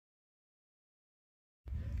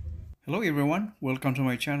Hello everyone, welcome to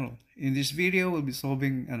my channel. In this video, we'll be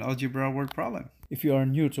solving an algebra word problem. If you are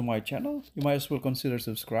new to my channel, you might as well consider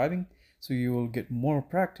subscribing so you will get more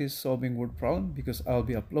practice solving word problem because I'll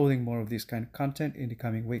be uploading more of this kind of content in the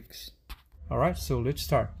coming weeks. Alright, so let's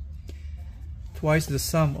start. Twice the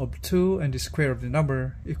sum of 2 and the square of the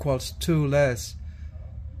number equals 2 less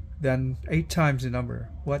than 8 times the number.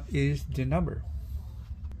 What is the number?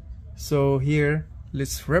 So here,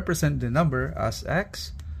 let's represent the number as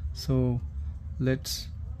x. So let's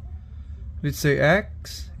say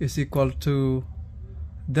x is equal to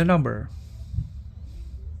the number.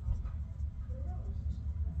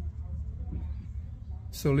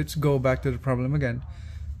 So let's go back to the problem again.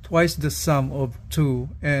 Twice the sum of 2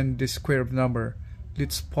 and the square of the number.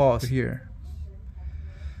 Let's pause here.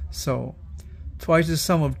 So twice the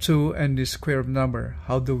sum of 2 and the square of the number.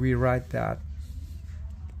 How do we write that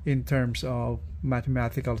in terms of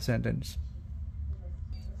mathematical sentence?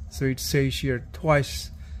 So it says here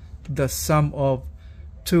twice the sum of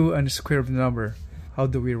 2 and the square of the number. How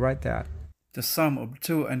do we write that? The sum of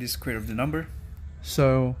 2 and the square of the number.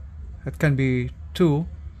 So that can be 2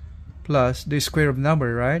 plus the square of the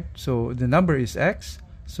number, right? So the number is x,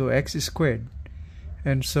 so x is squared.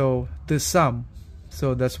 And so the sum,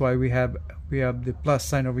 so that's why we have the plus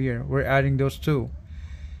sign over here. We're adding those two.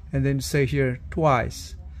 And then say here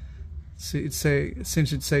twice. So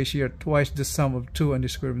since it says here twice the sum of 2 and the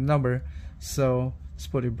square of the number, so let's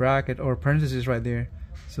put a bracket or parenthesis right there,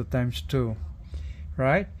 so times 2,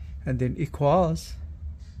 right? And then equals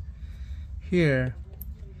here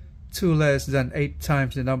 2 less than 8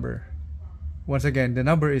 times the number. Once again, the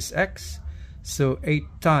number is x, so 8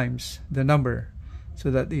 times the number,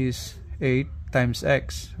 so that is 8 times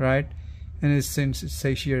x, right? And since it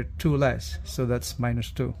says here 2 less, so that's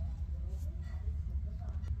minus 2.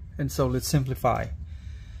 And so let's simplify.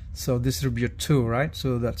 So distribute 2, right?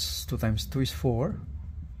 So that's 2 times 2 is 4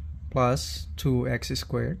 plus 2x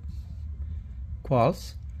squared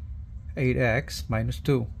equals 8x minus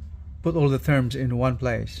 2. Put all the terms in one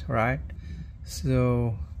place, right?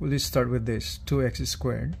 So we'll just start with this 2x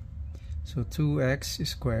squared. So 2x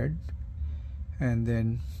squared, and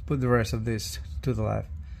then put the rest of this to the left.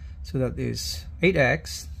 So that is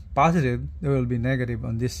 8x positive. There will be negative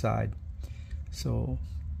on this side. So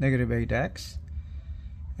negative 8x,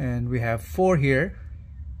 and we have 4 here,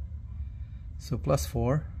 so plus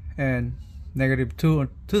 4, and negative 2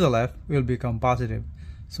 to the left will become positive,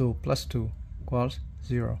 so plus 2 equals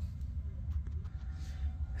 0.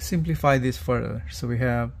 Simplify this further, so we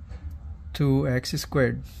have 2x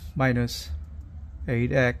squared minus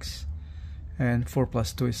 8x, and 4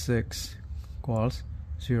 plus 2 is 6 equals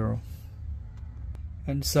 0.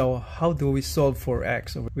 And so how do we solve for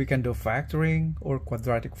x? We can do factoring or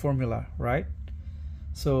quadratic formula, right?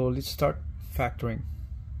 So let's start factoring.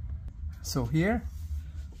 So here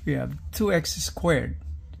we have 2x squared.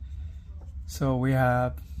 So we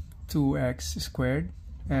have 2x squared,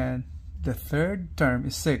 and the third term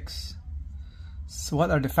is 6. So what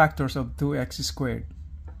are the factors of 2x squared?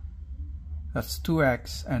 That's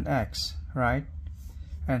 2x and x, right?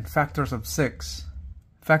 And factors of 6.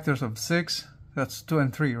 Factors of 6, that's 2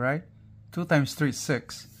 and 3, right? 2 times 3 is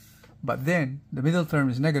 6. But then the middle term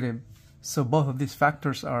is negative, so both of these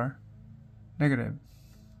factors are negative.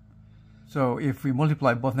 So if we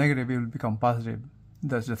multiply both negative, it will become positive.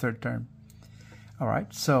 That's the third term.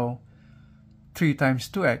 Alright, so 3 times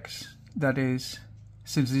 2x, that is,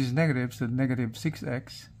 since this is negative, so negative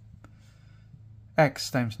 6x. X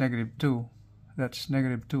times negative 2, that's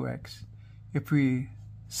negative 2x. If we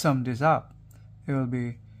sum this up, it will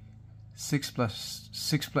be 6 plus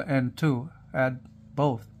 6 and 2, add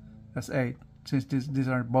both, that's 8. Since these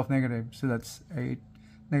are both negative, so that's 8,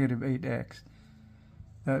 negative 8x.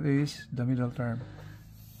 That is the middle term.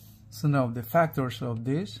 So now the factors of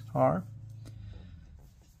this are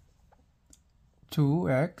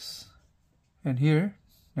 2x, and here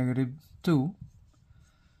negative 2,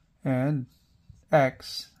 and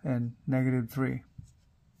x, and negative 3.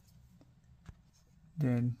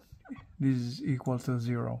 Then this is equal to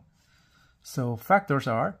 0. So factors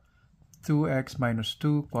are 2x minus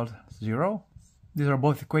 2 equals 0. These are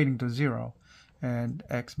both equating to 0. And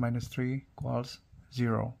x minus 3 equals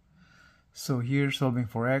 0. So here solving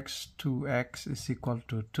for x, 2x is equal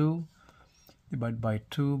to 2. Divide by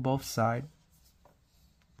 2 both sides.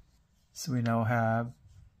 So we now have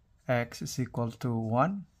x is equal to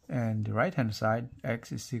 1. And the right hand side,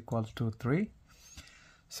 x is equal to 3.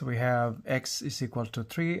 So we have x is equal to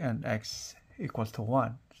 3 and x equals to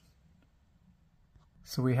 1.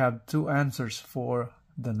 So we have two answers for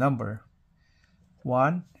the number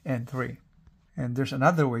 1 and 3. And there's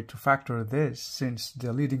another way to factor this, since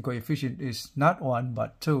the leading coefficient is not 1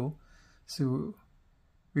 but 2. So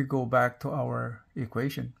we go back to our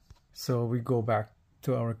equation. So we go back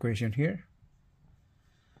to our equation here.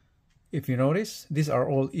 If you notice, these are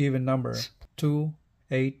all even numbers. 2,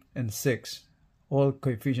 8, and 6. All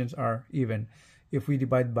coefficients are even. If we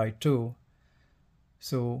divide by 2,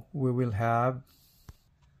 so we will have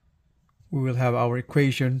our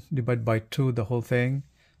equation divided by 2, the whole thing.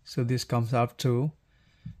 So this comes out to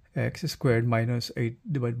x squared minus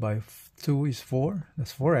 8 divided by 2 is 4.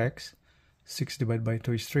 That's 4x. 6 divided by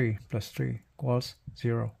 2 is 3 plus 3 equals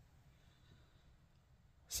 0.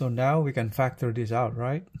 So now we can factor this out,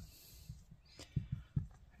 right?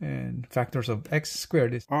 And factors of x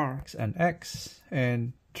squared is x and x.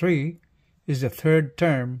 And 3 is the third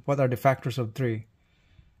term. What are the factors of 3?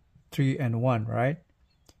 3 and 1, right?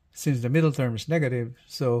 Since the middle term is negative,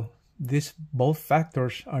 so both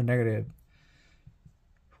factors are negative.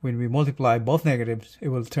 When we multiply both negatives, it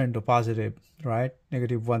will turn to positive, right?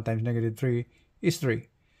 Negative 1 times negative 3 is 3.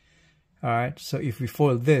 All right, so if we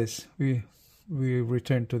fold this, we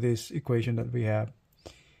return to this equation that we have.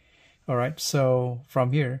 All right, so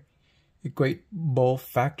from here, equate both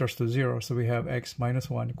factors to 0. So we have x minus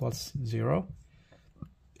 1 equals 0,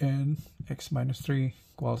 and x minus 3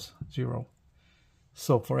 equals 0.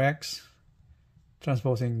 So for x,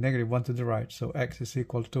 transposing negative 1 to the right, so x is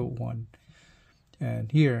equal to 1.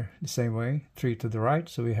 And here, the same way, 3 to the right,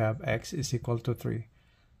 so we have x is equal to 3.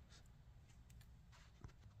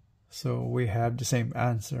 So we have the same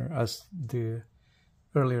answer as the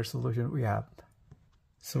earlier solution we have.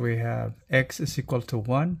 So we have x is equal to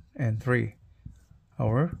 1 and 3,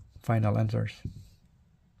 our final answers.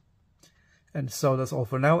 And so that's all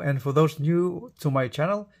for now. And for those new to my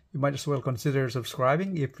channel, you might as well consider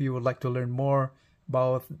subscribing if you would like to learn more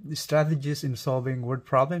about the strategies in solving word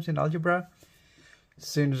problems in algebra.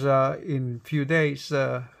 Since in few days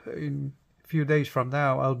from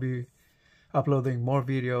now, I'll be uploading more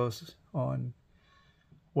videos on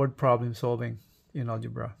word problem solving in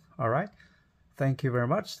algebra. All right. Thank you very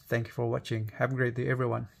much. Thank you for watching. Have a great day,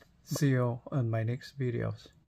 everyone. See you on my next videos.